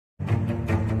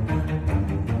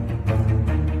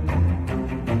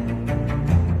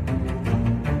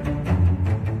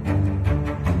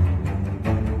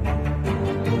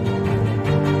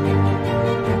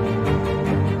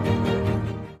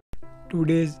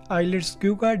Today's IELTS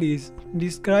cue card is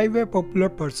describe a popular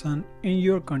person in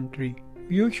your country.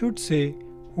 You should say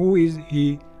who is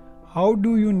he, how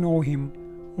do you know him,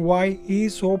 why he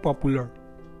is so popular.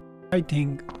 I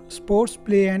think sports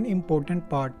play an important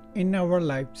part in our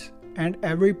lives, and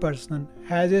every person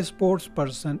has a sports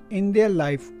person in their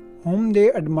life whom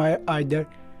they admire either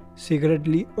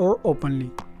secretly or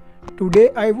openly. Today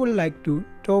I would like to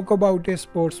talk about a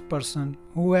sports person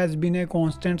who has been a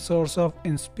constant source of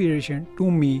inspiration to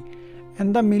me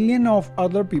and the million of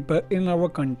other people in our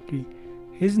country.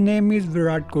 His name is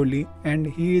Virat Kohli and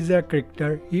he is a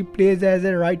cricketer. He plays as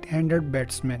a right-handed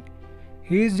batsman.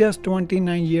 He is just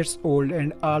 29 years old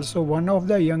and also one of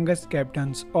the youngest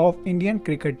captains of Indian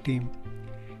cricket team.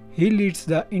 He leads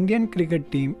the Indian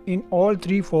cricket team in all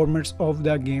three formats of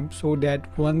the game so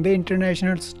that won the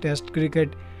internationals, Test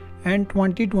cricket and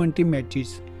 2020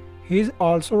 matches. He is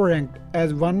also ranked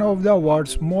as one of the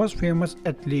world's most famous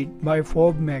athletes by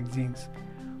Forbes magazines.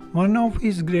 One of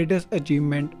his greatest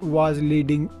achievements was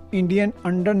leading Indian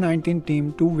under-19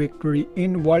 team to victory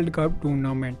in World Cup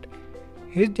tournament.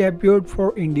 He debuted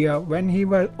for India when he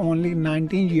was only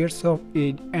 19 years of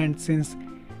age, and since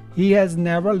he has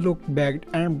never looked back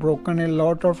and broken a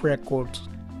lot of records.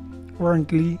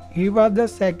 Currently, he was the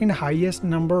second highest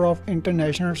number of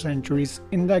international centuries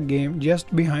in the game,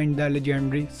 just behind the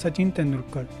legendary Sachin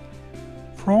Tendulkar.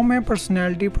 From a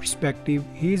personality perspective,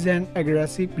 he is an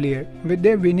aggressive player with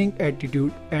a winning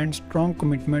attitude and strong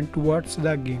commitment towards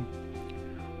the game.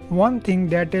 One thing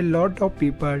that a lot of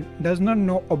people does not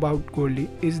know about Kohli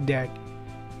is that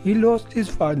he lost his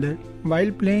father while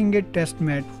playing a test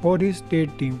match for his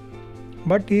state team,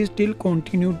 but he still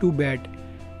continued to bat,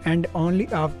 and only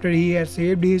after he had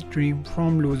saved his dream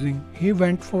from losing, he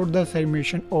went for the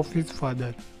celebration of his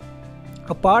father.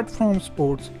 Apart from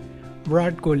sports,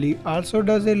 Virat Kohli also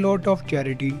does a lot of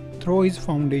charity through his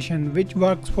foundation which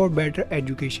works for better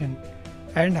education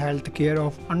and health care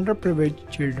of underprivileged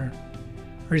children.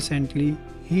 Recently,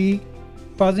 he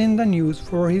was in the news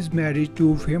for his marriage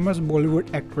to famous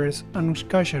Bollywood actress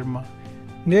Anushka Sharma.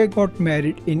 They got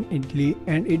married in Italy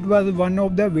and it was one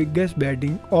of the biggest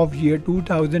weddings of year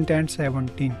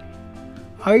 2017.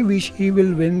 I wish he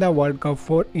will win the World Cup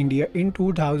for India in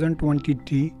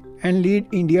 2023 and lead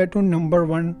India to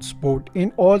 #1 spot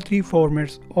in all three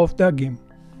formats of the game.